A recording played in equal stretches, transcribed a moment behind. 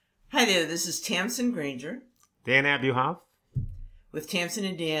Hi there, this is Tamsen Granger. Dianne Abuhoff. With Tamsen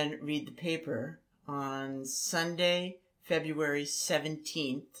and Dan read the paper on Sunday, February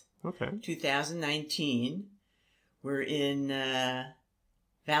 17th, 2019. We're in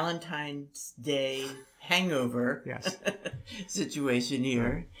Valentine's Day hangover situation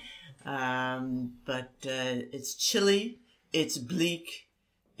here. But it's chilly, it's bleak,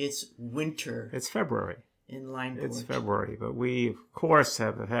 it's winter. It's February. In Lineport. It's February, but we, of course,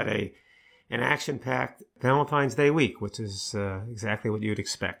 have had an action-packed Valentine's Day week, which is exactly what you'd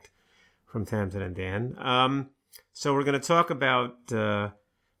expect from Tamsen and Dan. So we're going to talk about 3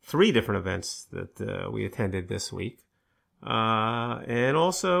 different events that we attended this week, and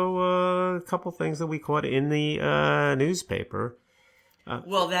also a couple things that we caught in the newspaper.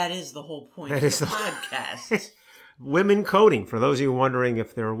 Well, that is the whole point of the podcast. Women coding. For those of you wondering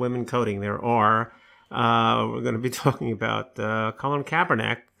if there are women coding, there are. We're going to be talking about Colin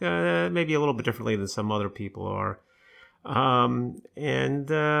Kaepernick, maybe a little bit differently than some other people are.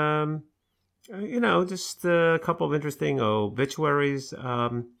 Just a couple of interesting obituaries,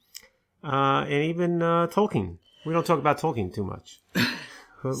 and even Tolkien. We don't talk about Tolkien too much.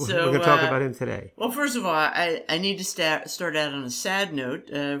 We're going to talk about him today. Well, first of all, I need to start out on a sad note.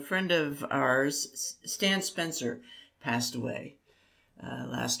 A friend of ours, Stan Spencer, passed away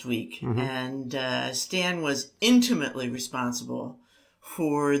last week. Mm-hmm. And Stan was intimately responsible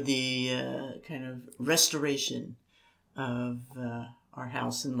for the kind of restoration of our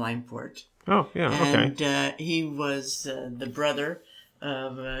house in Lineport. Oh, yeah, okay. And he was the brother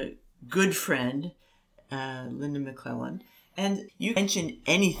of a good friend, Linda McClellan. And you mention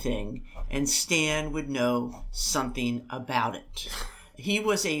anything, and Stan would know something about it. He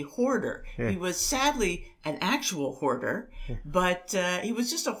was a hoarder. Yeah. He was sadly an actual hoarder, but he was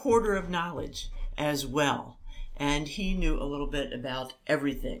just a hoarder of knowledge as well. And he knew a little bit about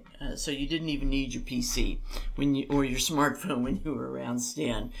everything. So you didn't even need your PC or your smartphone when you were around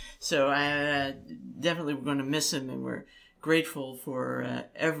Stan. So I definitely we're going to miss him, and we're grateful for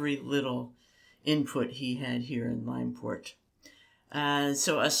every little input he had here in Lineport.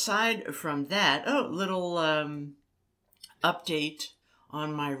 So aside from that, little update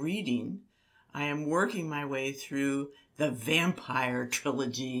on my reading. I am working my way through the Vampire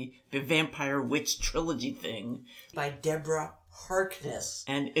Trilogy, the Vampire Witch Trilogy thing by Deborah Harkness.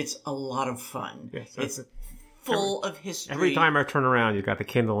 And it's a lot of fun. Yes, it's full of history. Every time I turn around, you've got the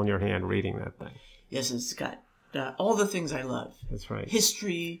Kindle in your hand reading that thing. Yes, it's got all the things I love. That's right.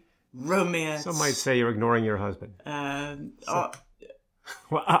 History, romance. Some might say you're ignoring your husband. But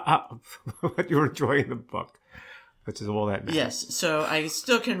you're enjoying the book, which is all that matters. Yes, so I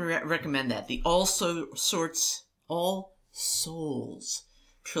still can recommend that. The All Souls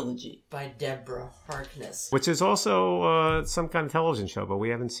trilogy by Deborah Harkness. Which is also some kind of television show, but we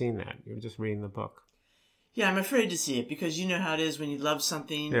haven't seen that. You're just reading the book. Yeah, I'm afraid to see it because you know how it is when you love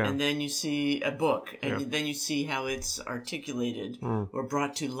something and then you see a book and then you see how it's articulated or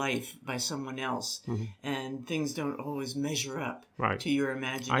brought to life by someone else and things don't always measure up to your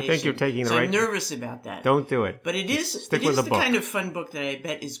imagination. I think you're taking the right... I'm nervous about that. Don't do it. But it is the kind of fun book that I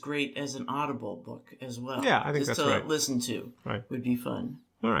bet is great as an Audible book as well. Yeah, I think that's right. Just to listen to would be fun.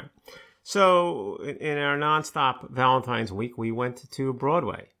 All right. So in our nonstop Valentine's week, we went to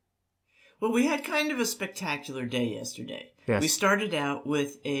Broadway. Well, we had kind of a spectacular day yesterday. Yes. We started out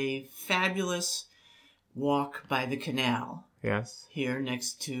with a fabulous walk by the canal. Yes. Here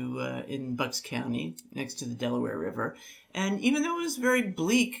next to, in Bucks County, next to the Delaware River. And even though it was very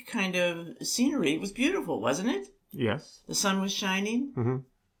bleak kind of scenery, it was beautiful, wasn't it? Yes. The sun was shining. Mm-hmm.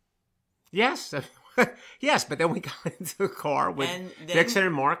 Yes. Yes, but then we got into the car with Dixon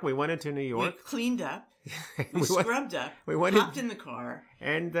and Mark. We went into New York. We cleaned up. We scrubbed up. We hopped in the car.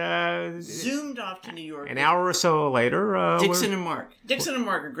 And zoomed off to New York. An hour or so later. Dixon and Mark. Dixon and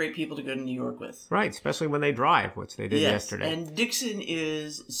Mark are great people to go to New York with. Right, especially when they drive, which they did yesterday. And Dixon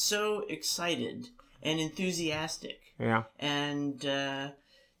is so excited and enthusiastic. Yeah. And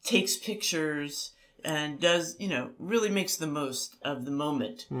takes pictures and does, really makes the most of the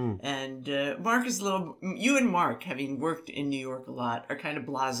moment. And Mark is you and Mark, having worked in New York a lot, are kind of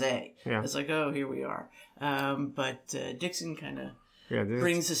blasé. Yeah. It's like, oh, here we are. But Dixon kind of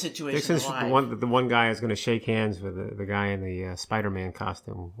brings the situation Dixon's alive. The one guy is going to shake hands with the guy in the Spider-Man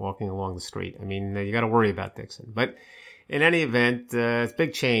costume walking along the street. I mean, you got to worry about Dixon. But in any event, it's a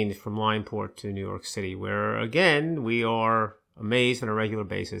big change from Lineport to New York City, where, again, we are amazed on a regular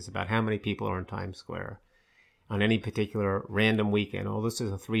basis about how many people are in Times Square on any particular random weekend. Oh, this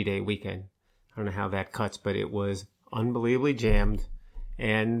is a 3-day weekend. I don't know how that cuts, but it was unbelievably jammed.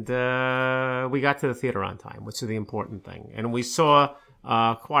 And we got to the theater on time, which is the important thing. And we saw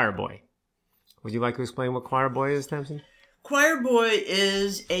Choirboy. Would you like to explain what Choirboy is, Tamsen? Choirboy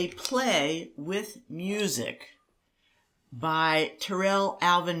is a play with music by Terrell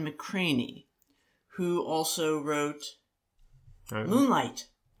Alvin McCraney, who also wrote Moonlight.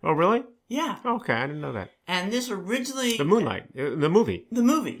 Oh, really? Yeah. Okay, I didn't know that. And this originally... The Moonlight, the movie. The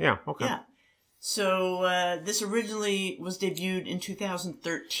movie. Yeah, okay. Yeah. So this originally was debuted in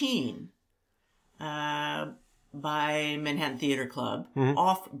 2013 by Manhattan Theater Club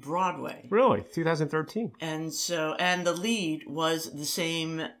off Broadway. Really? 2013? And the lead was the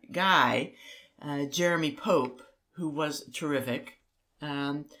same guy, Jeremy Pope, who was terrific.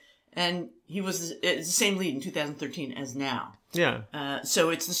 And he was the same lead in 2013 as now. Yeah.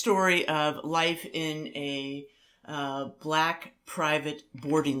 So it's the story of life in a black private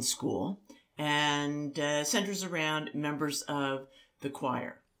boarding school, and centers around members of the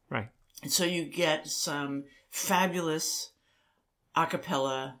choir. Right. And so you get some fabulous a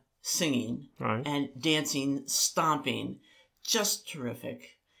cappella singing and dancing, stomping, just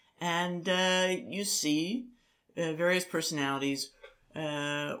terrific. And you see various personalities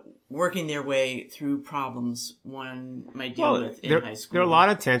working their way through problems one might deal with in high school. There are a lot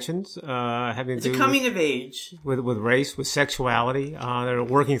of tensions having to do with coming of age. With race, with sexuality. They're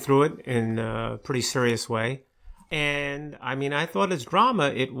working through it in a pretty serious way. And, I mean, I thought as drama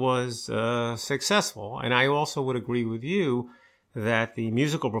it was successful. And I also would agree with you that the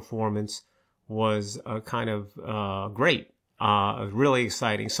musical performance was kind of great, really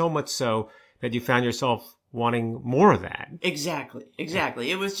exciting. So much so that you found yourself wanting more of that. Exactly.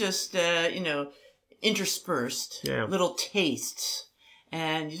 It was just, interspersed little tastes.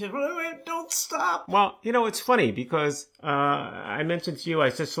 And you said, wait, don't stop. Well, it's funny because I mentioned to you,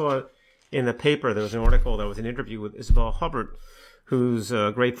 I just saw in the paper, there was an article, there was an interview with Isabel Hubbard, who's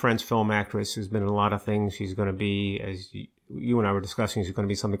a great French film actress who's been in a lot of things. She's going to be, as you and I were discussing, she's going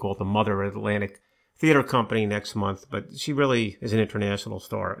to be something called the Mother Atlantic Theater Company next month. But she really is an international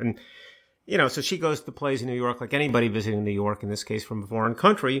star. And, so she goes to plays in New York like anybody visiting New York, in this case from a foreign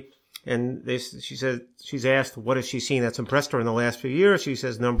country. And she said, she's asked, what has she seen that's impressed her in the last few years? She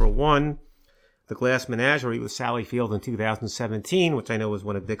says, number one, The Glass Menagerie with Sally Field in 2017, which I know was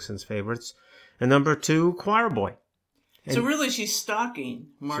one of Dixon's favorites. And number two, Choirboy. So really she's stalking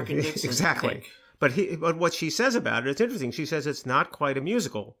Mark and Dixon. Exactly. But what she says about it, it's interesting. She says it's not quite a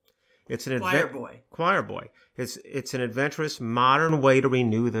musical. It's an Choirboy. It's an adventurous, modern way to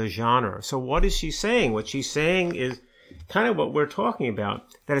renew the genre. So what is she saying? What she's saying is kind of what we're talking about,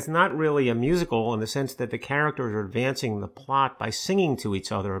 that it's not really a musical in the sense that the characters are advancing the plot by singing to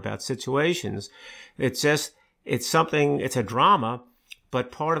each other about situations. It's a drama,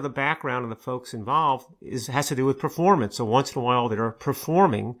 but part of the background of the folks involved has to do with performance. So once in a while they're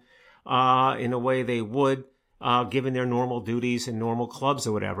performing in a way they would given their normal duties in normal clubs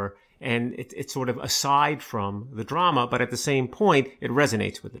or whatever. And it's sort of aside from the drama, but at the same point, it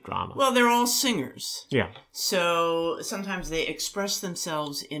resonates with the drama. Well, they're all singers. Yeah. So sometimes they express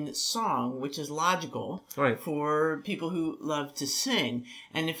themselves in song, which is logical for people who love to sing.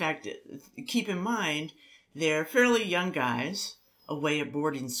 And in fact, keep in mind, they're fairly young guys away at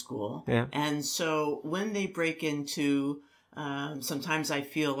boarding school. Yeah. And so when they break into, sometimes I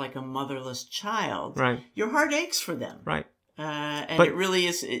feel like a motherless child, your heart aches for them. Right. But it really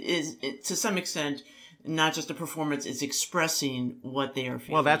is to some extent not just a performance; it's expressing what they are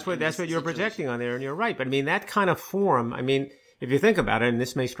feeling. Well, that's what you're projecting on there, and you're right. But I mean, that kind of form. I mean, if you think about it, and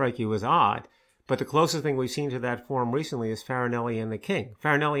this may strike you as odd, but the closest thing we've seen to that form recently is Farinelli and the King.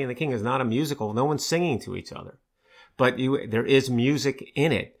 Farinelli and the King is not a musical; no one's singing to each other, but there is music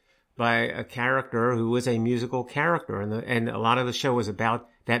in it by a character who is a musical character, and a lot of the show is about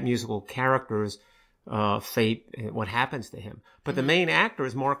that musical character's fate, what happens to him. But the main actor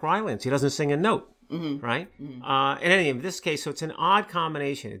is Mark Rylance. He doesn't sing a note, right? In this case, so it's an odd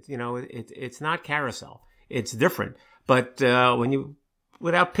combination. It's not carousel. It's different. But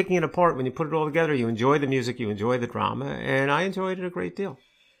without picking it apart, when you put it all together, you enjoy the music, you enjoy the drama, and I enjoyed it a great deal.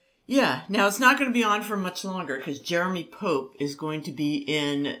 Yeah. Now, it's not going to be on for much longer because Jeremy Pope is going to be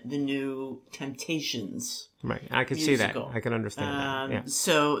in the new Temptations. Right. I can see that. I can understand that. Yeah.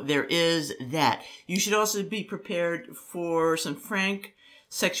 So there is that. You should also be prepared for some frank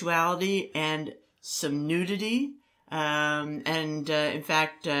sexuality and some nudity. In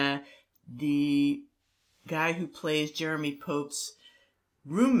fact, the guy who plays Jeremy Pope's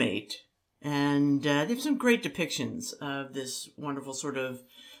roommate, and they have some great depictions of this wonderful sort of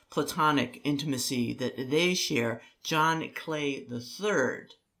platonic intimacy that they share. John Clay III.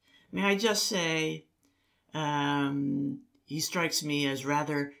 May I just say, he strikes me as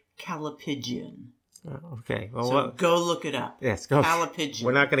rather Callipygian. Okay. Well, So go look it up. Yes, go. Calipigeon.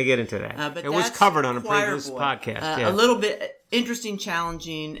 We're not going to get into that. But it was covered on a previous podcast. A little bit interesting,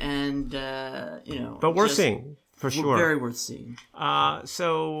 challenging, and But we're seeing for sure. Very worth seeing.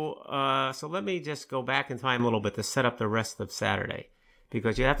 So let me just go back in time a little bit to set up the rest of Saturday,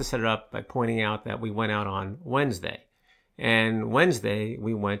 because you have to set it up by pointing out that we went out on Wednesday, and Wednesday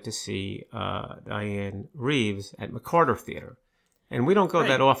we went to see Dianne Reeves at McCarter Theater. And we don't go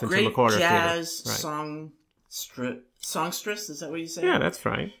that often to McCarter jazz Theater. Songstress, is that what you say? Yeah, that's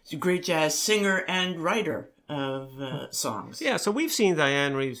right. She's a great jazz singer and writer of songs. Yeah, so we've seen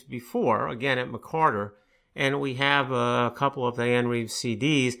Dianne Reeves before, again at McCarter, and we have a couple of Dianne Reeves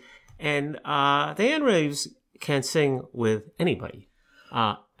CDs. And Dianne Reeves can sing with anybody.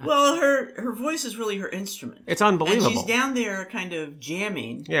 Well, her voice is really her instrument. It's unbelievable. And she's down there kind of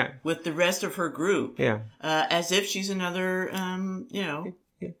jamming with the rest of her group. Yeah. As if she's another,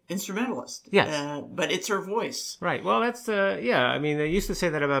 instrumentalist. Yes. But it's her voice. Right. Well, that's, I mean, they used to say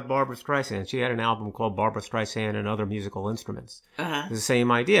that about Barbra Streisand. She had an album called Barbra Streisand and Other Musical Instruments. It's the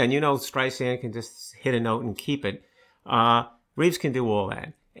same idea. And Streisand can just hit a note and keep it. Reeves can do all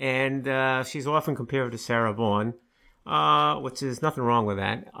that. And she's often compared to Sarah Vaughan. Which is nothing wrong with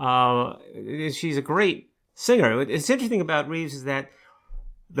that. She's a great singer. It's interesting about Reeves is that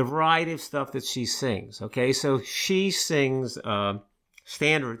the variety of stuff that she sings. Okay, so she sings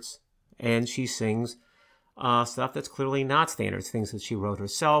standards, and she sings stuff that's clearly not standards. Things that she wrote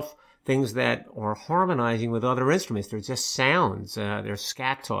herself, things that are harmonizing with other instruments. They're just sounds. They're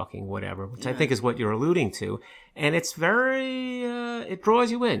scat talking, whatever, which I think is what you're alluding to. And it's very, it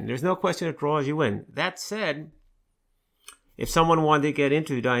draws you in. There's no question it draws you in. That said, if someone wanted to get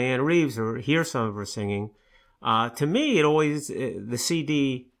into Dianne Reeves or hear some of her singing, to me, it always, the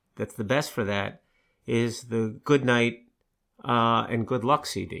CD that's the best for that is the Good Night and Good Luck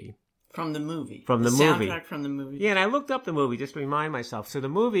CD. From the movie. From the movie. Soundtrack from the movie. Yeah, and I looked up the movie just to remind myself. So the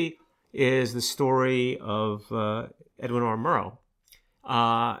movie is the story of Edwin R. Murrow,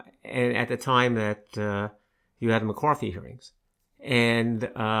 and at the time that you had the McCarthy hearings. And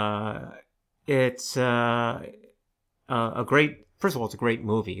it's a great, first of all, it's a great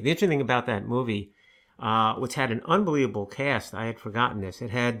movie. The interesting thing about that movie, which had an unbelievable cast, I had forgotten this.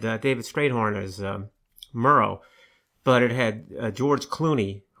 It had David Strathairn as Murrow, but it had George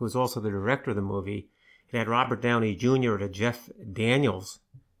Clooney, who was also the director of the movie. It had Robert Downey Jr. and Jeff Daniels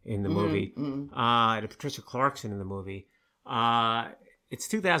in the movie. It had Patricia Clarkson in the movie. It's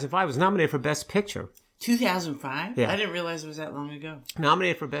 2005. It was nominated for Best Picture. 2005? Yeah. I didn't realize it was that long ago.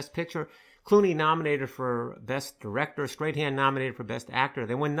 Nominated for Best Picture. Clooney nominated for Best Director. Strathairn nominated for Best Actor.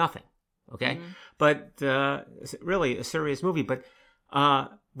 They won nothing. Okay? But really a serious movie. But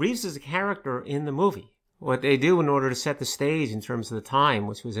Reeves is a character in the movie. What they do in order to set the stage in terms of the time,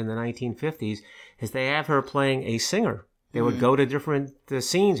 which was in the 1950s, is they have her playing a singer. They would go to different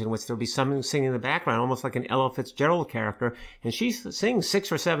scenes in which there'll be someone singing in the background, almost like an Ella Fitzgerald character. And she sings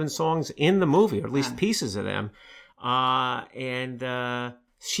 6 or 7 songs in the movie, or at least pieces of them.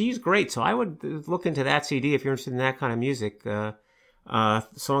 She's great. So I would look into that CD if you're interested in that kind of music.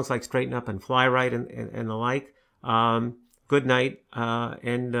 Songs like Straighten Up and Fly Right and the like. Good Night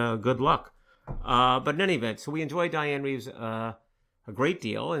and Good Luck. But in any event, so we enjoyed Dianne Reeves a great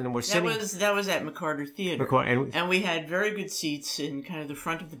deal, and we're sitting. That was at McCarter Theater, and we had very good seats in kind of the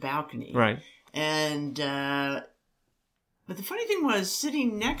front of the balcony. Right. And but the funny thing was,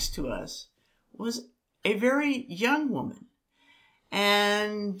 sitting next to us was a very young woman,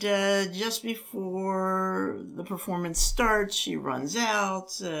 and just before the performance starts, she runs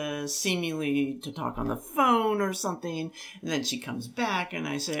out, seemingly to talk on the phone or something, and then she comes back, and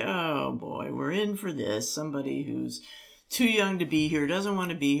I say, "Oh boy, we're in for this." Somebody who's too young to be here, doesn't want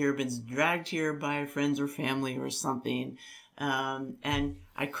to be here, been dragged here by friends or family or something. And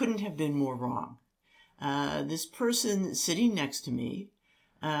I couldn't have been more wrong. This person sitting next to me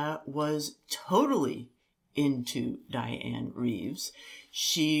was totally into Dianne Reeves.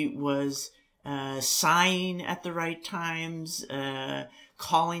 She was sighing at the right times,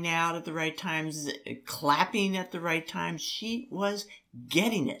 calling out at the right times, clapping at the right times. She was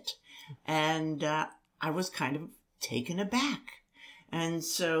getting it. And I was kind of taken aback. And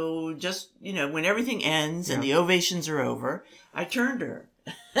so just, when everything ends and the ovations are over, I turned to her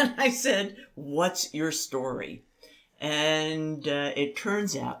and I said, "What's your story?" And it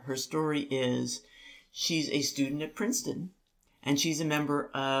turns out her story is she's a student at Princeton and she's a member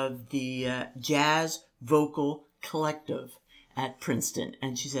of the Jazz Vocal Collective at Princeton.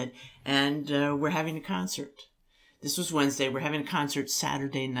 And she said, and we're having a concert. This was Wednesday. We're having a concert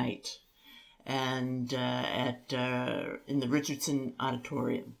Saturday night. And in the Richardson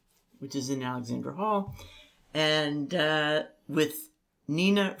Auditorium, which is in Alexandra Hall, and with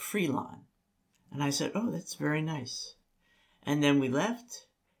Nnenna Freelon. And I said, oh, that's very nice. And then we left.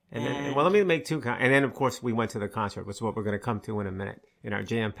 And then, well, let me make two. And then, of course, we went to the concert, which is what we're going to come to in a minute in our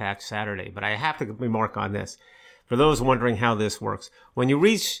jam-packed Saturday. But I have to remark on this. For those wondering how this works, when you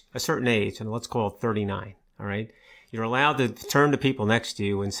reach a certain age, and let's call it 39, all right, you're allowed to turn to people next to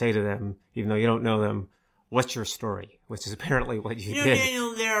you and say to them, even though you don't know them, what's your story? Which is apparently what you did.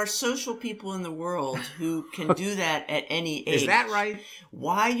 Daniel, there are social people in the world who can do that at any age. Is that right?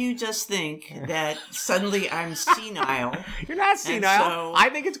 Why you just think that suddenly I'm senile? You're not senile. So I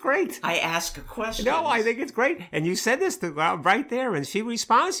think it's great. I ask a question. No, I think it's great. And you said this to right there, and she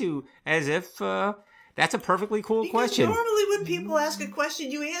responds to you as if that's a perfectly cool question. Normally when people ask a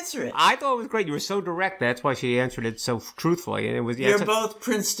question, you answer it. I thought it was great. You were so direct. That's why she answered it so truthfully. And it was. You're both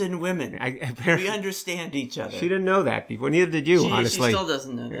Princeton women. We understand each other. She didn't know that before. Neither did you, honestly. She still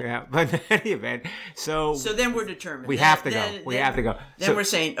doesn't know that. Yeah, but in any event, so then we're determined. We have to go. We have to go. Then we're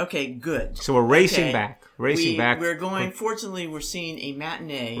saying, okay, good. So we're racing back. We're going. Fortunately, we're seeing a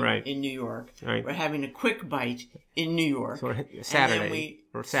matinee in New York. Right. We're having a quick bite in New York. So Saturday. And then we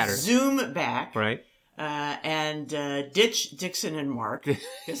or Saturday. Zoom back. Right. And ditch Dixon and Mark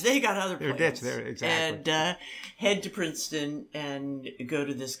because they got other plans. They're ditched there, exactly. And head to Princeton and go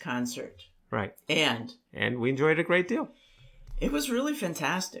to this concert. Right. And we enjoyed it a great deal. It was really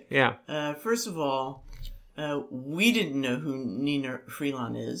fantastic. Yeah. First of all, we didn't know who Nnenna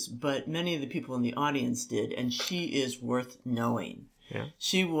Freelon is, but many of the people in the audience did, and she is worth knowing. Yeah.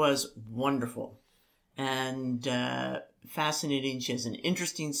 She was wonderful and fascinating. She has an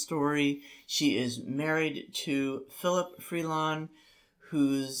interesting story. She is married to Philip Freelon,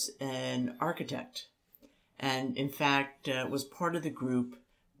 who's an architect, and in fact was part of the group,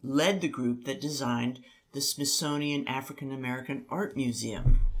 led the group that designed the Smithsonian African American Art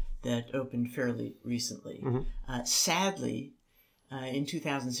Museum that opened fairly recently. Mm-hmm. Sadly, in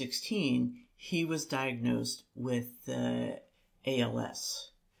 2016, he was diagnosed with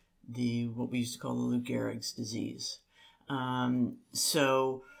ALS, what we used to call the Lou Gehrig's disease.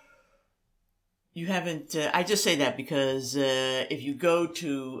 So you haven't, I just say that because if you go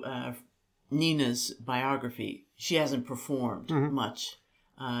to Nnenna's biography, she hasn't performed much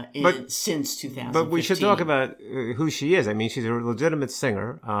since 2015. But we should talk about who she is. I mean, she's a legitimate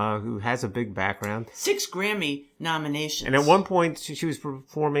singer who has a big background. 6 Grammy nominations. And at one point, she was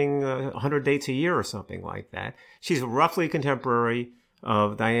performing 100 dates a year or something like that. She's roughly contemporary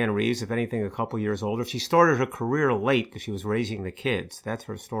of Dianne Reeves, if anything, a couple years older. She started her career late because she was raising the kids. That's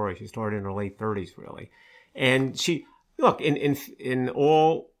her story. She started in her late 30s, really. And she, look, in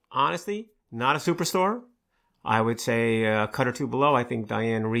all honesty, not a superstar. I would say cut or two below. I think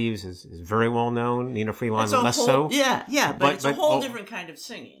Dianne Reeves is very well known. Nnenna Freelon less so. Yeah, but it's a whole different kind of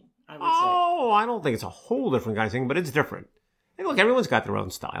singing, I would say. Oh, I don't think it's a whole different kind of singing, but it's different. And look, everyone's got their own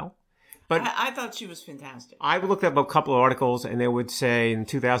style. But I thought she was fantastic. I looked up a couple of articles, and they would say in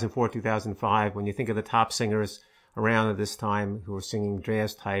 2004, 2005, when you think of the top singers around at this time who were singing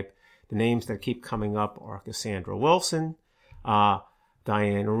jazz type, the names that keep coming up are Cassandra Wilson, Dianne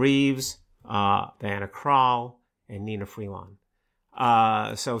Reeves, Diana Krall, and Nnenna Freelon.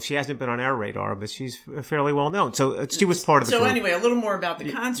 So she hasn't been on our radar, but she's fairly well known. So she was part of the group. So anyway, a little more about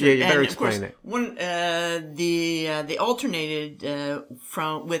the concert. Yeah, you better explain it. They alternated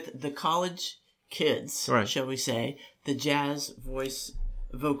with the college kids, shall we say, the Jazz Voice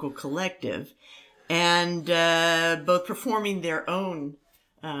Vocal Collective, and both performing their own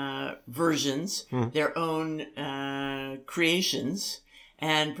versions, their own creations,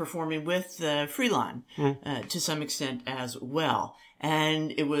 and performing with Freelon to some extent as well.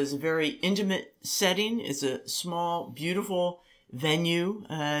 And it was a very intimate setting. It's a small, beautiful venue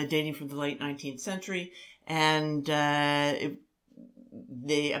dating from the late 19th century. And they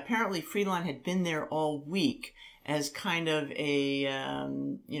apparently, Freelon had been there all week as kind of a,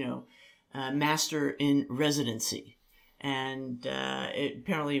 master in residency. And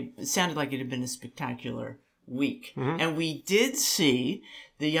it sounded like it had been a spectacular week. And we did see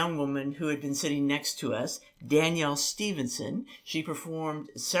the young woman who had been sitting next to us, Danielle Stevenson. She performed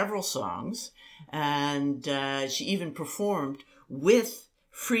several songs, and she even performed with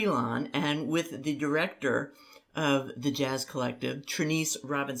Freelon and with the director of the Jazz Collective, Trinice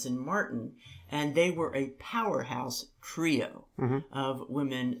Robinson Martin, and they were a powerhouse trio of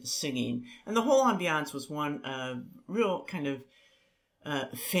women singing. And the whole ambiance was one of real kind of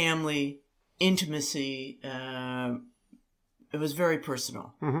family intimacy. It was very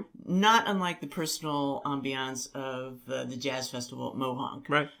personal, not unlike the personal ambiance of the Jazz Festival at Mohonk.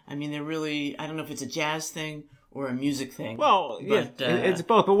 Right. I mean, they're really, I don't know if it's a jazz thing or a music thing. Well, yeah, it's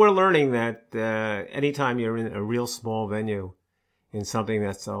both. But we're learning that anytime you're in a real small venue, in something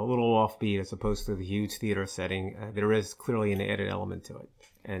that's a little offbeat as opposed to the huge theater setting, there is clearly an added element to it,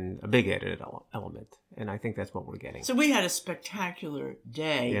 and a big added element. And I think that's what we're getting. So we had a spectacular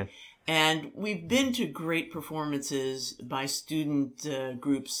day, Yeah. and we've been to great performances by student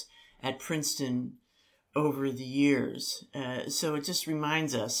groups at Princeton over the years. So it just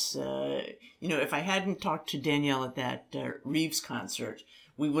reminds us, if I hadn't talked to Danielle at that Reeves concert,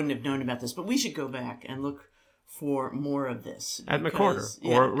 we wouldn't have known about this. But we should go back and look for more of this. At McCarter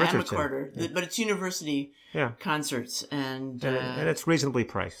or Richardson. At McCarter. Yeah. But it's university concerts. And it's reasonably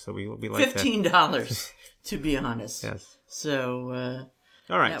priced, so we like $15, to be honest. Yes. So...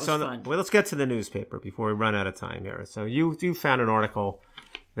 all right, so let's get to the newspaper before we run out of time here. So you found an article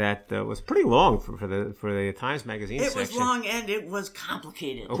that was pretty long for the Times Magazine section. It was long and it was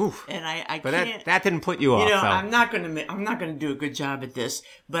complicated. Oof. And I but can't. That didn't put you off. Though. I'm not going to do a good job at this,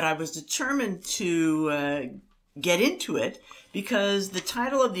 but I was determined to get into it because the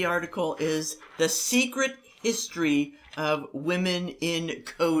title of the article is "The Secret History of Women in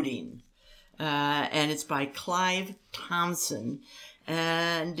Coding," and it's by Clive Tamsen.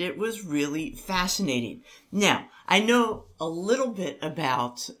 And it was really fascinating. Now, I know a little bit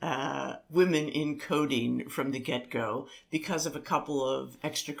about women in coding from the get-go because of a couple of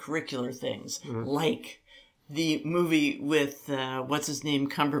extracurricular things, like the movie with,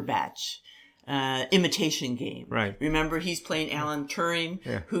 Cumberbatch, Imitation Game. Right. Remember, he's playing Alan Turing,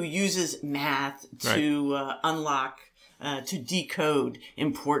 who uses math to unlock... to decode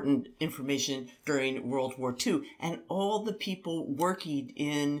important information during World War II. And all the people working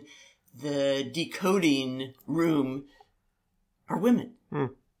in the decoding room are women.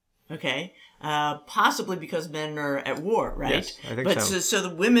 Okay? Possibly because men are at war, right? Yes, I think so. So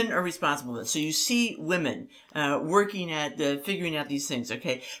the women are responsible for this. So you see women working at figuring out these things,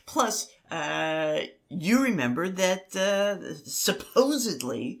 okay? Plus, you remember that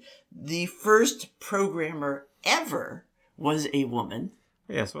supposedly the first programmer ever was a woman.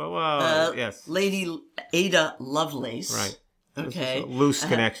 Yes, yes. Lady Ada Lovelace. Right. Okay. A loose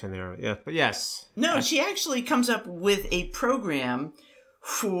connection there. Yeah, but yes. No, she actually comes up with a program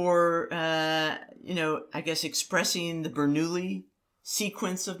for, I guess expressing the Bernoulli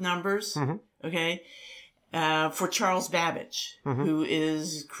sequence of numbers. Okay. For Charles Babbage, who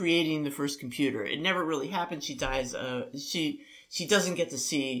is creating the first computer. It never really happened. She dies. She doesn't get to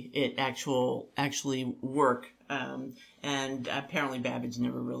see it actually work. And apparently Babbage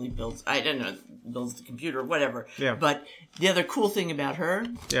never really builds the computer or whatever. Yeah. But the other cool thing about her,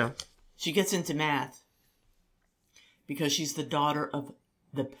 she gets into math because she's the daughter of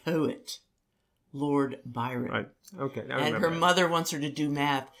the poet, Lord Byron. Right. Okay. And her mother wants her to do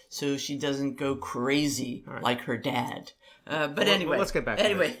math so she doesn't go crazy like her dad. But anyway. Let's get back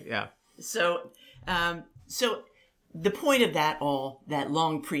to this. Yeah. So the point of that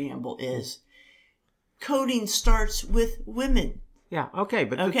long preamble is coding starts with women. Yeah, okay.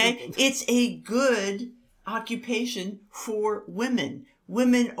 But it's a good occupation for women.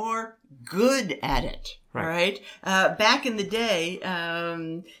 Women are good at it. Right. All right. Back in the day,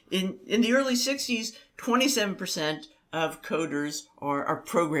 in the early 60s, 27% of coders or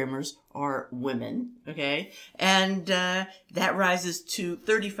programmers are women. Okay. And that rises to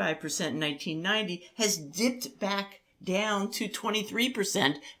 35% in 1990, has dipped back down to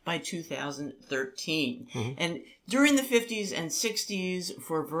 23% by 2013. And during the 50s and 60s,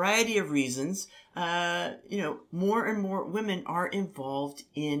 for a variety of reasons, more and more women are involved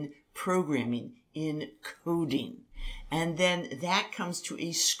in programming, in coding. And then that comes to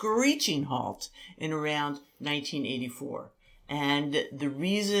a screeching halt in around 1984. And the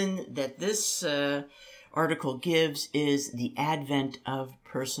reason that this article gives is the advent of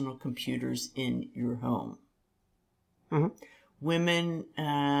personal computers in your home. Women,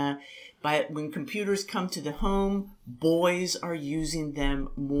 when computers come to the home, boys are using them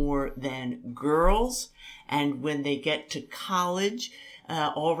more than girls. And when they get to college,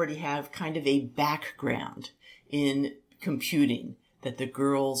 already have kind of a background in computing that the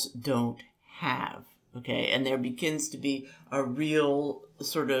girls don't have. Okay. And there begins to be a real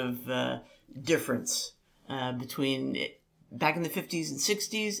sort of difference between back in the 50s and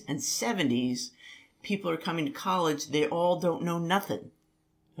 60s and 70s. People are coming to college, they all don't know nothing,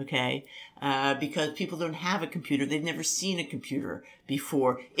 okay? Because people don't have a computer. They've never seen a computer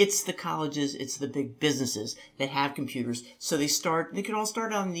before. It's the colleges, it's the big businesses that have computers. So they can all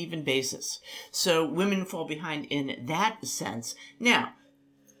start on an even basis. So women fall behind in that sense. Now,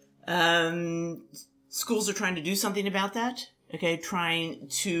 schools are trying to do something about that. okay, trying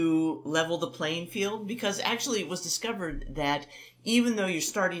to level the playing field, because actually it was discovered that even though you're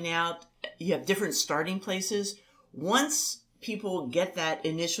starting out, you have different starting places. Once people get that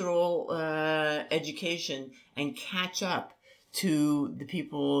initial education and catch up to the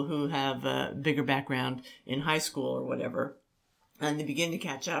people who have a bigger background in high school or whatever, and they begin to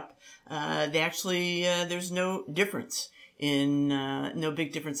catch up, they actually, there's no difference in, no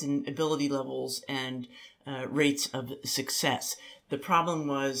big difference in ability levels and rates of success. The problem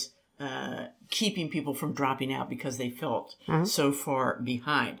was keeping people from dropping out because they felt so far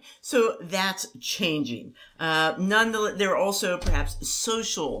behind. So that's changing. Nonetheless, there are also perhaps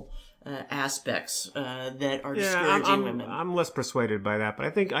social aspects that are discouraging women. I'm less persuaded by that, but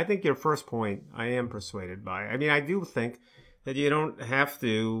I think your first point I am persuaded by. I mean, I do think that you don't have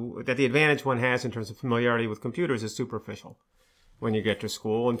to, that the advantage one has in terms of familiarity with computers is superficial when you get to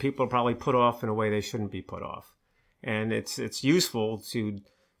school, and people are probably put off in a way they shouldn't be put off. And it's useful to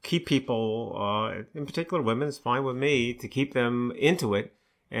keep people, in particular women, it's fine with me, to keep them into it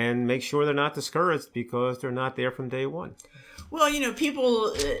and make sure they're not discouraged because they're not there from day one. Well, you know,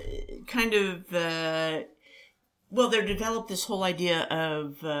 people kind of, well, they've developed this whole idea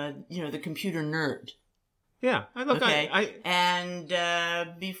of, you know, the computer nerd. Yeah, and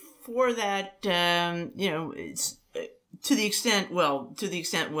before that, you know, it's to the extent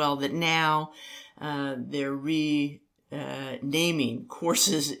that now they're renaming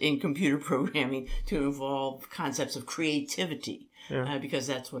courses in computer programming to involve concepts of creativity. Yeah. Because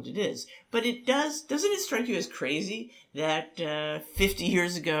that's what it is. But doesn't it strike you as crazy that 50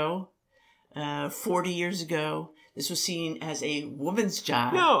 years ago, 40 years ago, this was seen as a woman's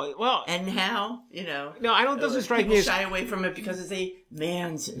job? No, well, and now, you know, no, I don't. Doesn't strike me as shy away from it because it's a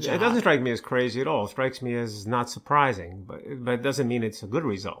man's job. It doesn't strike me as crazy at all. It strikes me as not surprising, but it doesn't mean it's a good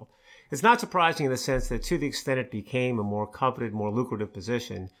result. It's not surprising in the sense that to the extent it became a more coveted, more lucrative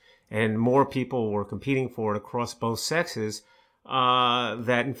position, and more people were competing for it across both sexes,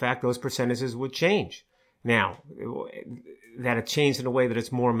 that in fact those percentages would change. Now, that it changed in a way that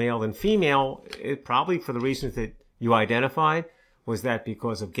it's more male than female, it probably for the reasons that you identified. Was that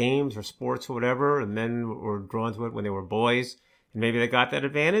because of games or sports or whatever, and men were drawn to it when they were boys, and maybe they got that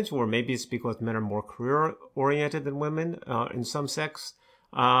advantage, or maybe it's because men are more career-oriented than women in some sections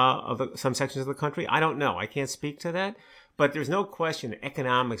of the country. I don't know. I can't speak to that. But there's no question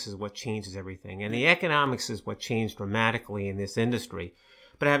economics is what changes everything. And the economics is what changed dramatically in this industry.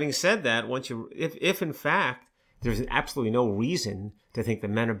 But having said that, if in fact there's absolutely no reason to think that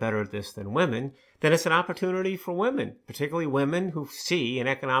men are better at this than women, then it's an opportunity for women, particularly women who see an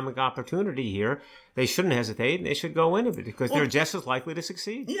economic opportunity here. They shouldn't hesitate, and they should go into it because they're just as likely to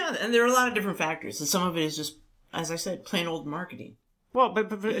succeed. Yeah, and there are a lot of different factors. And some of it is just, as I said, plain old marketing. Well,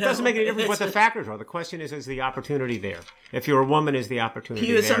 but it doesn't make any difference what the factors are. The question is the opportunity there? If you're a woman, is the opportunity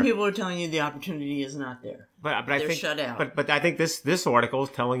there? Some people are telling you the opportunity is not there. But they're I think, shut out. But I think this article is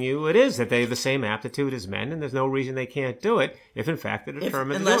telling you it is, that they have the same aptitude as men, and there's no reason they can't do it if, in fact, they're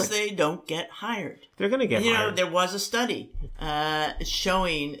determined to do it. Unless they don't get hired. They're going to get hired. You know, there was a study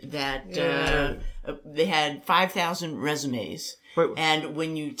showing that they had 5,000 resumes, and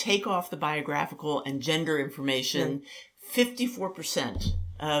when you take off the biographical and gender information, 54%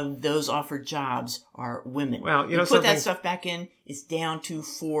 of those offered jobs are women. Well, you put that stuff back in, it's down to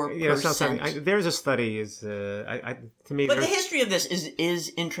 4%. There's a study to me. But the history of this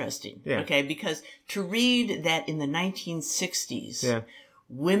is interesting. Yeah. Okay, because to read that in the 1960s,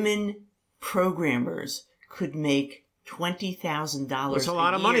 women programmers could make $20,000. It's a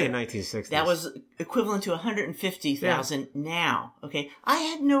lot of money in 1960s. That was equivalent to $150,000 now. Okay, I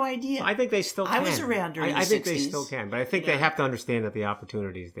had no idea. I think they still can. I was around during the 60s. I think they still can, but I think they have to understand that the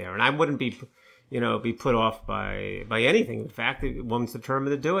opportunity is there, and I wouldn't be put off by anything. In fact, the woman's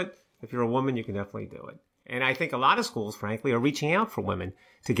determined to do it. If you're a woman, you can definitely do it. And I think a lot of schools, frankly, are reaching out for women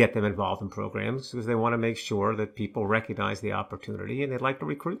to get them involved in programs because they want to make sure that people recognize the opportunity and they'd like to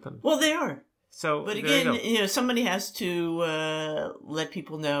recruit them. Well, they are. So, but again, somebody has to let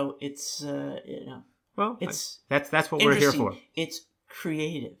people know it's well, it's that's what we're here for. It's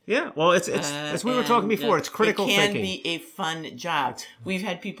creative. Yeah, well, it's as we were talking before. It's critical thinking. It can be a fun job. We've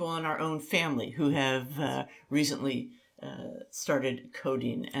had people in our own family who have recently started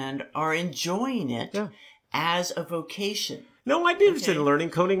coding and are enjoying it as a vocation. No, I'd be interested in learning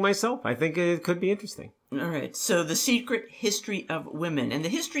coding myself. I think it could be interesting. All right. So The Secret History of Women. And the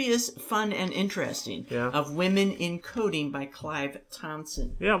history is fun and interesting. Of Women in Coding by Clive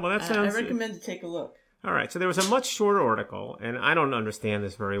Tamsen. Yeah, well, that sounds... I recommend to take a look. All right. So there was a much shorter article, and I don't understand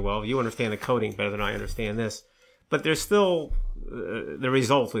this very well. You understand the coding better than I understand this. But there's still the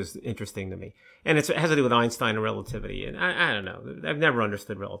result was interesting to me. And it has to do with Einstein and relativity. And I don't know. I've never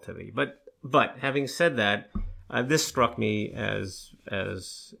understood relativity. But having said that, this struck me as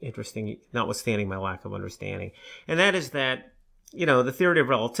interesting, notwithstanding my lack of understanding. And that is that, the theory of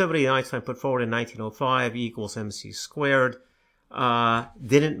relativity Einstein put forward in 1905, E equals mc squared,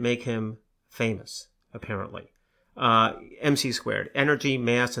 didn't make him famous, apparently. MC squared, energy,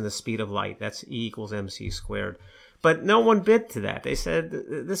 mass, and the speed of light. That's E equals mc squared. But no one bid to that. They said,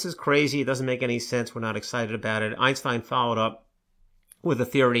 this is crazy. It doesn't make any sense. We're not excited about it. Einstein followed up with a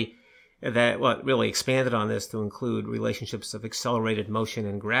theory that really expanded on this to include relationships of accelerated motion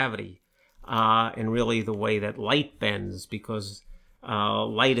and gravity, and really the way that light bends, because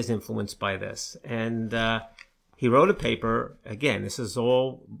light is influenced by this. And he wrote a paper. Again, this is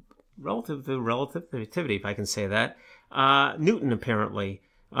all relative to relativity, if I can say that. Newton apparently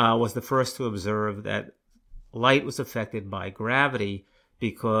was the first to observe that light was affected by gravity,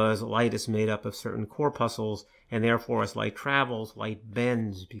 because light is made up of certain corpuscles, and therefore as light travels, light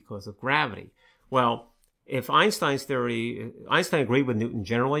bends because of gravity. Well, if Einstein agreed with Newton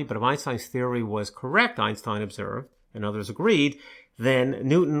generally, but if Einstein's theory was correct, Einstein observed, and others agreed, then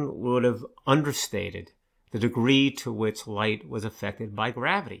Newton would have understated the degree to which light was affected by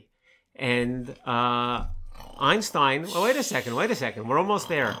gravity. And Einstein, wait a second, we're almost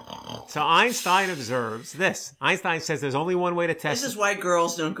there. So Einstein observes this. Einstein says there's only one way to test. This is why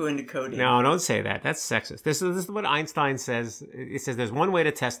girls don't go into coding. No, don't say that. That's sexist. This is what Einstein says. He says there's one way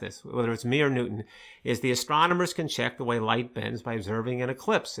to test this, whether it's me or Newton, is the astronomers can check the way light bends by observing an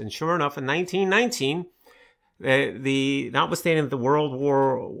eclipse. And sure enough, in 1919, notwithstanding that the World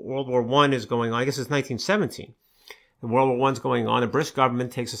War I is going on, I guess it's 1917. The World War I is going on. The British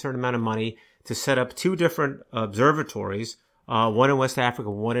government takes a certain amount of money to set up two different observatories, one in West Africa,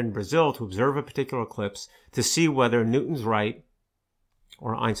 one in Brazil, to observe a particular eclipse to see whether Newton's right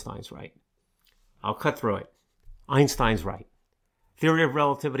or Einstein's right. I'll cut through it. Einstein's right. Theory of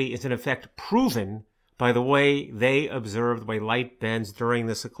relativity is in effect proven by the way they observed the way light bends during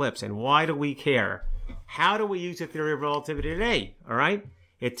this eclipse. And why do we care? How do we use the theory of relativity today? All right?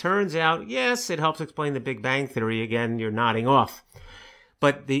 It turns out, yes, it helps explain the Big Bang Theory. Again, you're nodding off.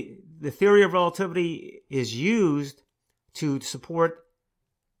 But the theory of relativity is used to support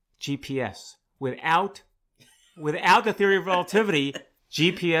GPS. Without the theory of relativity,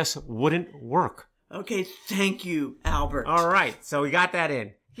 GPS wouldn't work. Okay, thank you, Albert. All right, so we got that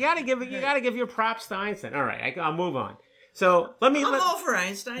in. You gotta give your props to Einstein. All right, I'll move on. So I'm all for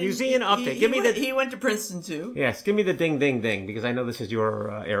Einstein. Museum update. He went to Princeton too. Yes, give me the ding ding ding, because I know this is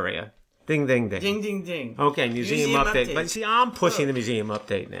your area. Ding ding ding. Ding ding ding. Okay, museum update. But see, I'm pushing the museum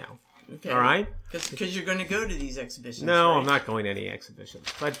update now. Okay. All right. Because you're going to go to these exhibitions. No, right? I'm not going to any exhibitions.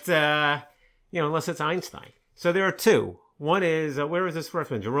 But unless it's Einstein. So there are two. One is where is this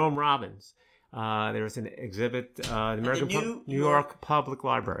first one? Jerome Robbins. There's an exhibit, the American New York Public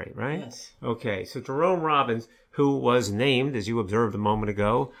Library, right? Yes. Okay, so Jerome Robbins, who was named, as you observed a moment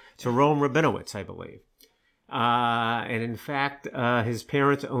ago, Jerome Rabinowitz, I believe. And in fact, his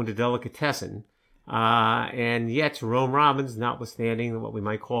parents owned a delicatessen. And yet Jerome Robbins, notwithstanding what we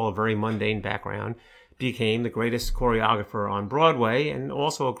might call a very mundane background, became the greatest choreographer on Broadway and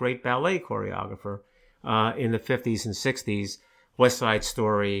also a great ballet choreographer in the 50s and 60s. West Side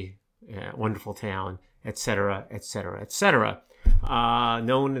Story, Wonderful Town, etc., etc., etc.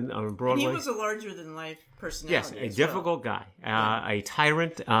 Known on Broadway. And he was a larger-than-life personality. Yes, a difficult guy, a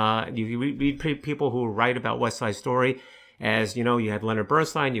tyrant. You read people who write about West Side Story, as you know, you had Leonard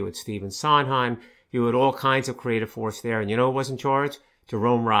Bernstein, you had Stephen Sondheim, you had all kinds of creative force there, and you know who was in charge?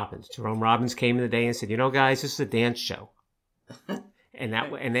 Jerome Robbins. Jerome Robbins came in the day and said, guys, this is a dance show,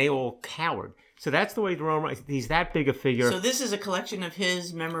 and they all cowered. So that's the way Jerome, he's that big a figure. So this is a collection of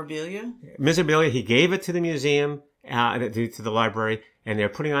his memorabilia? Memorabilia, he gave it to the museum, to the library, and they're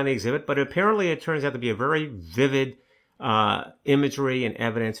putting on the exhibit. But apparently it turns out to be a very vivid imagery and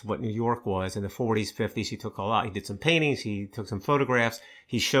evidence of what New York was in the 40s, 50s. He took a lot. He did some paintings. He took some photographs.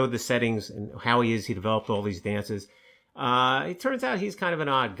 He showed the settings and how he developed all these dances. It turns out he's kind of an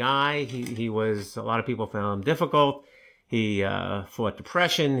odd guy. He was, a lot of people found him difficult. He fought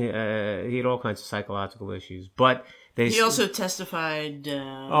depression. He had all kinds of psychological issues. But he also testified.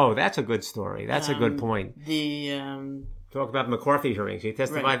 That's a good story. That's a good point. Talk about the McCarthy hearings. He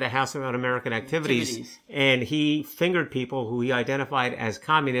testified at the House of Un-American Activities, and he fingered people who he identified as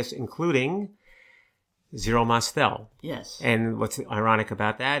communists, including Zero Mostel. Yes. And what's ironic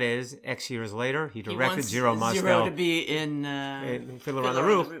about that is, X years later, he directed Zero Mostel to be in Fiddler on the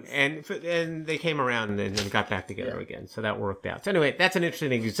Roof, and they came around and got back together again. So that worked out. So anyway, that's an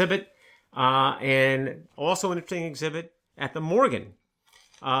interesting exhibit, and also an interesting exhibit at the Morgan,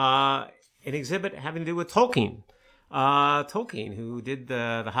 an exhibit having to do with Tolkien. Tolkien, who did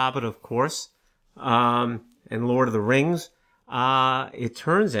the Hobbit, of course, and Lord of the Rings. It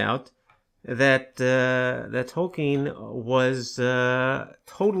turns out that Tolkien was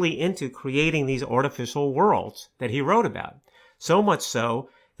totally into creating these artificial worlds that he wrote about. So much so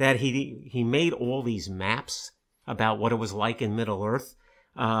that he made all these maps about what it was like in Middle-earth.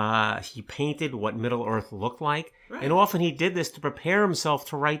 He painted what Middle-earth looked like. Right. And often he did this to prepare himself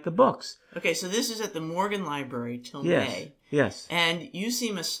to write the books. Okay, so this is at the Morgan Library till May. Yes. And you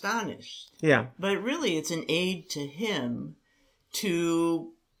seem astonished. Yeah. But really, it's an aid to him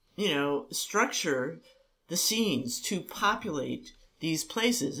to, structure the scenes, to populate these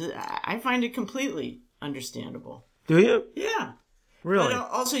places. I find it completely understandable. Do you? Yeah. Really? But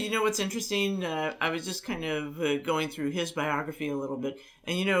also, what's interesting? I was just kind of going through his biography a little bit.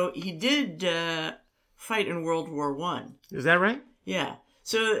 And, he did fight in World War I. Is that right? Yeah.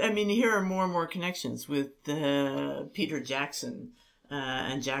 So, here are more and more connections with Peter Jackson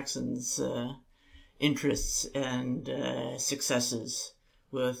and Jackson's interests and successes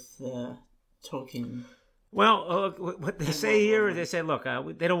with Tolkien. Well, what they say here is they say, look,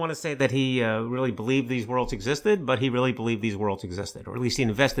 they don't want to say that he really believed these worlds existed, but he really believed these worlds existed, or at least he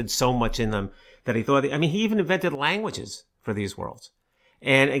invested so much in them that he thought, he even invented languages for these worlds.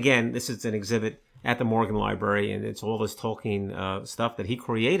 And again, this is an exhibit at the Morgan Library, and it's all this Tolkien stuff that he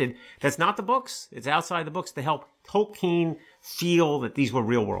created. That's not the books. It's outside the books to help Tolkien feel that these were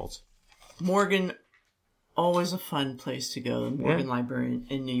real worlds. Morgan, always a fun place to go, the Morgan Library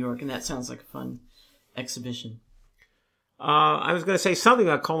in New York, and that sounds like a fun exhibition. I was going to say something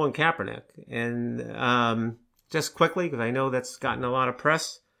about Colin Kaepernick, and just quickly, because I know that's gotten a lot of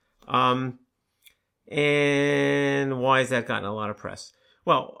press. And why has that gotten a lot of press?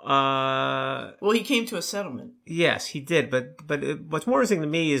 Well, he came to a settlement. Yes, he did. But what's more interesting to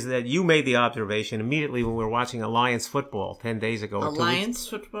me is that you made the observation immediately when we were watching Alliance football 10 days ago. Alliance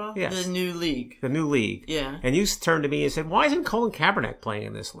football? Yes. The new league. The new league. Yeah. And you turned to me and said, why isn't Colin Kaepernick playing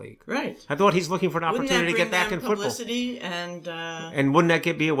in this league? Right. I thought he's looking for an opportunity to get back in publicity football. And wouldn't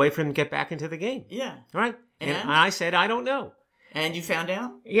that be a way for him to get back into the game? Yeah. Right? And I said, I don't know. And you found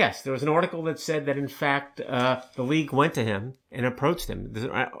out? Yes, there was an article that said that, in fact, the league went to him and approached him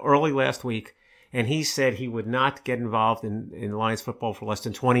early last week, and he said he would not get involved in Lions football for less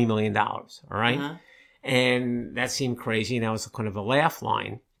than $20 million, all right? Uh-huh. And that seemed crazy, and that was kind of a laugh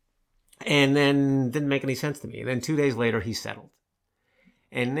line, and then didn't make any sense to me. And then 2 days later, he settled.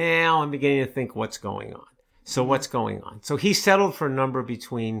 And now I'm beginning to think what's going on. So what's going on? So he settled for a number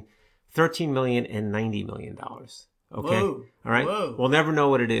between $13 million and $90 million. Okay. Whoa. All right. Whoa. We'll never know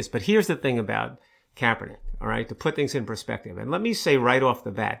what it is. But here's the thing about Kaepernick. All right. To put things in perspective. And let me say right off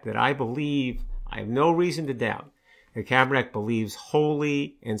the bat that I have no reason to doubt that Kaepernick believes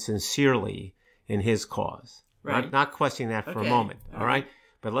wholly and sincerely in his cause. Right. Not questioning that for a moment. All right.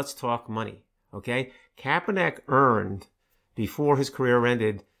 But let's talk money. Okay. Kaepernick earned, before his career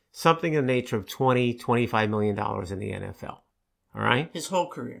ended, something in the nature of $20-25 million in the NFL. All right. His whole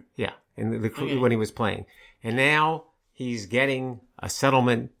career. Yeah. When he was playing. And now he's getting a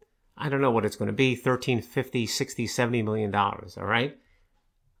settlement. I don't know what it's going to be. 13, 50, 60, 70 million dollars. All right.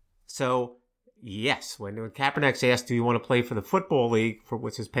 So yes, when Kaepernick's asked, do you want to play for the football league, for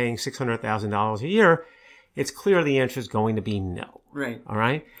which is paying $600,000 a year? It's clear the answer is going to be no. Right. All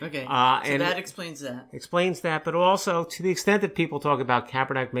right. Okay. So and that explains that. Explains that. But also to the extent that people talk about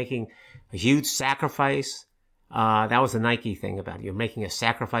Kaepernick making a huge sacrifice, that was the Nike thing about it. You're making a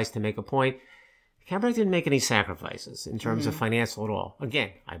sacrifice to make a point. Kaepernick didn't make any sacrifices in terms of financial at all. Again,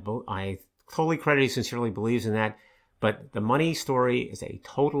 I totally credit he sincerely believes in that, but the money story is a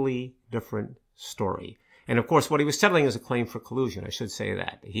totally different story. And of course, what he was settling is a claim for collusion. I should say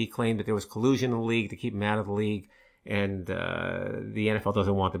that. He claimed that there was collusion in the league to keep him out of the league, and the NFL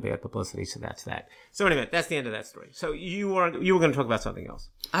doesn't want the bad publicity, so that's that. So anyway, that's the end of that story. So you were going to talk about something else.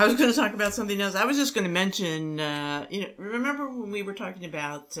 I was going to talk about something else. I was just going to mention, remember when we were talking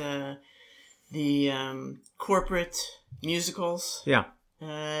about the corporate musicals? Yeah.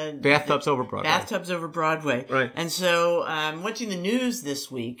 Bathtubs Over Broadway. Bathtubs Over Broadway. Right. And so I'm watching the news this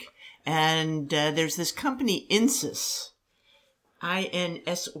week, and there's this company, Insys,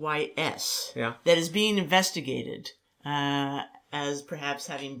 INSYS, that is being investigated as perhaps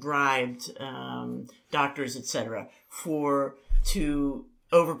having bribed doctors, etc., to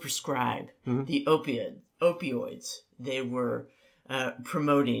overprescribe the opioids they were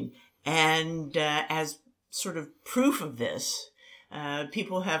promoting. And as sort of proof of this,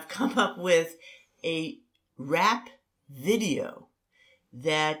 people have come up with a rap video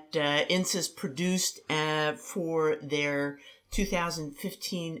that INSYS produced for their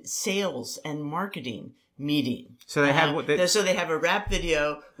 2015 sales and marketing meeting. So they had so they have a rap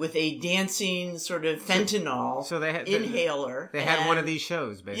video with a dancing sort of fentanyl inhaler. They had one of these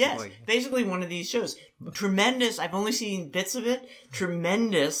shows, basically. Yes, basically one of these shows. Tremendous. I've only seen bits of it.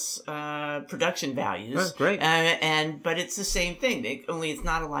 Tremendous production values. That's great. But it's the same thing. Only it's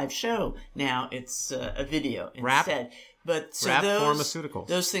not a live show now. It's a video instead. But so rap those pharmaceuticals.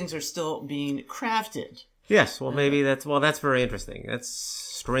 Those things are still being crafted. Yes. Well, maybe that's very interesting. That's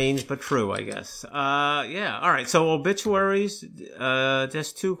strange but true, I guess. Yeah. All right. So obituaries,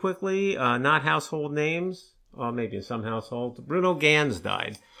 just two quickly, not household names. Well, maybe in some households. Bruno Ganz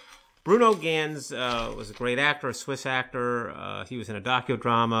died. Bruno Ganz was a great actor, a Swiss actor. He was in a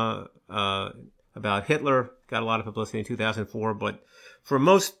docudrama about Hitler. Got a lot of publicity in 2004. But for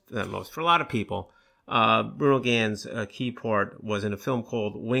for a lot of people, Bruno Ganz' key part was in a film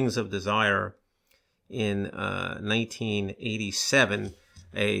called Wings of Desire in 1987,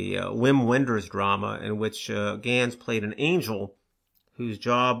 a Wim Wenders drama in which Ganz played an angel whose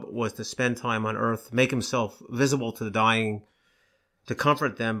job was to spend time on Earth, make himself visible to the dying, to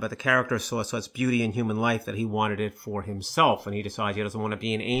comfort them, but the character saw such beauty in human life that he wanted it for himself, and he decides he doesn't want to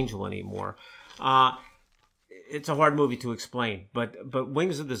be an angel anymore. It's a hard movie to explain, but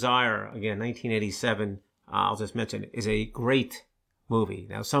Wings of Desire, again, 1987, I'll just mention, is a great movie.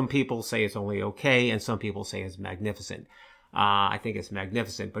 Now, some people say it's only okay, and some people say it's magnificent. I think it's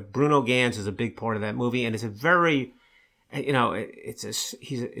magnificent, but Bruno Ganz is a big part of that movie, and it's a very,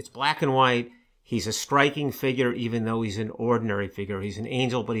 it's black and white. He's a striking figure, even though he's an ordinary figure. He's an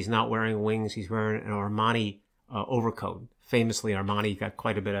angel, but he's not wearing wings. He's wearing an Armani overcoat. Famously, Armani got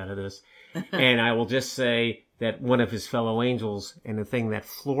quite a bit out of this. And I will just say that one of his fellow angels, and the thing that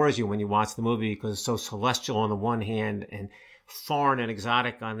floors you when you watch the movie, because it's so celestial on the one hand and foreign and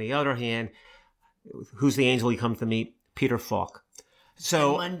exotic on the other hand, who's the angel he comes to meet? Peter Falk.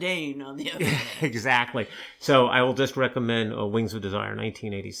 So and mundane on the other hand. Exactly. So I will just recommend Wings of Desire,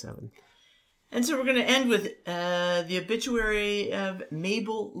 1987. And so we're going to end with the obituary of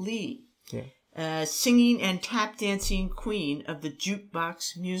Mabel Lee, singing and tap dancing queen of the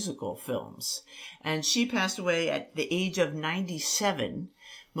jukebox musical films. And she passed away at the age of 97,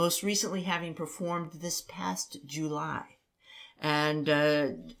 most recently having performed this past July.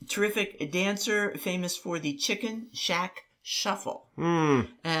 And terrific dancer, famous for the Chicken Shack Shuffle.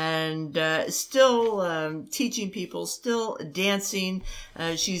 And still teaching people, still dancing.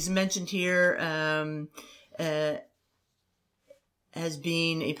 She's mentioned here as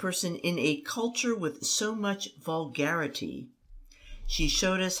being a person in a culture with so much vulgarity. She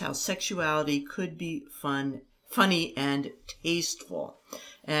showed us how sexuality could be funny and tasteful.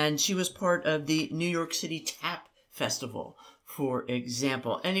 And she was part of the New York City Tap Festival, for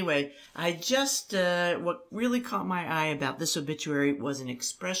example. Anyway, I just, what really caught my eye about this obituary was an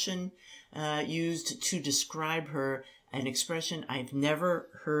expression used to describe her, an expression I've never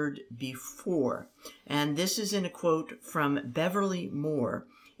heard before. And this is in a quote from Beverly Moore,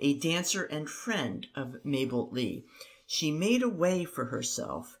 a dancer and friend of Mabel Lee. "She made a way for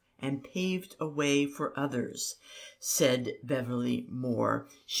herself and paved a way for others," said Beverly Moore.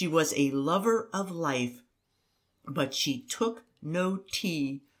 "She was a lover of life, but she took no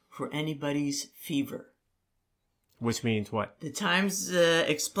tea for anybody's fever." Which means what? The Times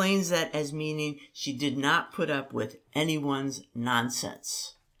explains that as meaning she did not put up with anyone's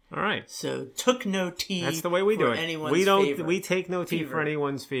nonsense. All right. So took no tea. That's the way we do it. We take no tea for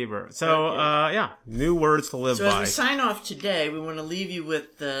anyone's fever. So okay. New words to live by. So as we sign off today, we want to leave you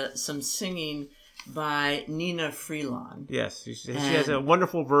with some singing by Nnenna Freelon. Yes, she has a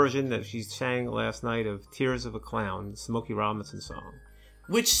wonderful version that she sang last night of "Tears of a Clown," Smokey Robinson song,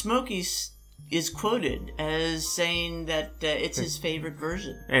 which Smokey is quoted as saying that it's his favorite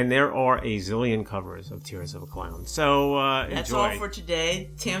version. And there are a zillion covers of "Tears of a Clown." So that's enjoy. all for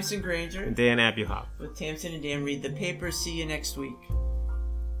today. Tamsen, Granger, and Dan Abuhoff. With Tamsen and Dan, read the paper. See you next week.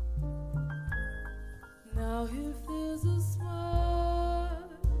 Now if there's a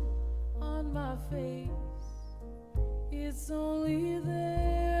smile on my face, it's only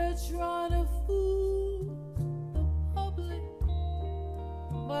there trying to fool the public.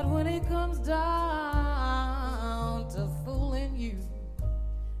 But when it comes down to fooling you,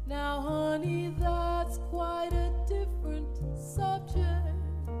 now honey, that's quite a different subject.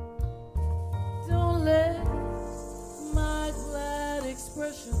 Don't let my glad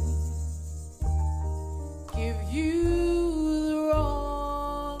expression give you the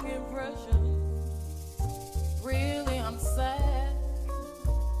wrong impression. Really, I'm sad,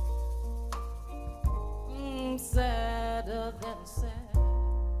 sadder than sad.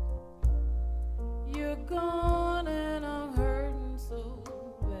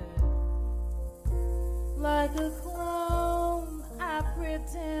 Like a clown, I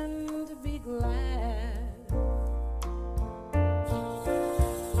pretend to be glad.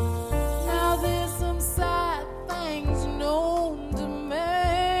 Now there's some sad things known to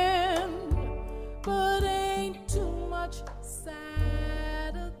man, but ain't too much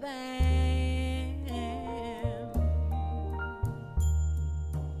sadder than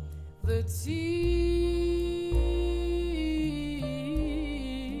the tears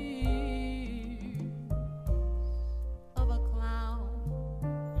of a clown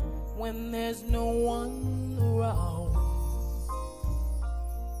when there's no one around.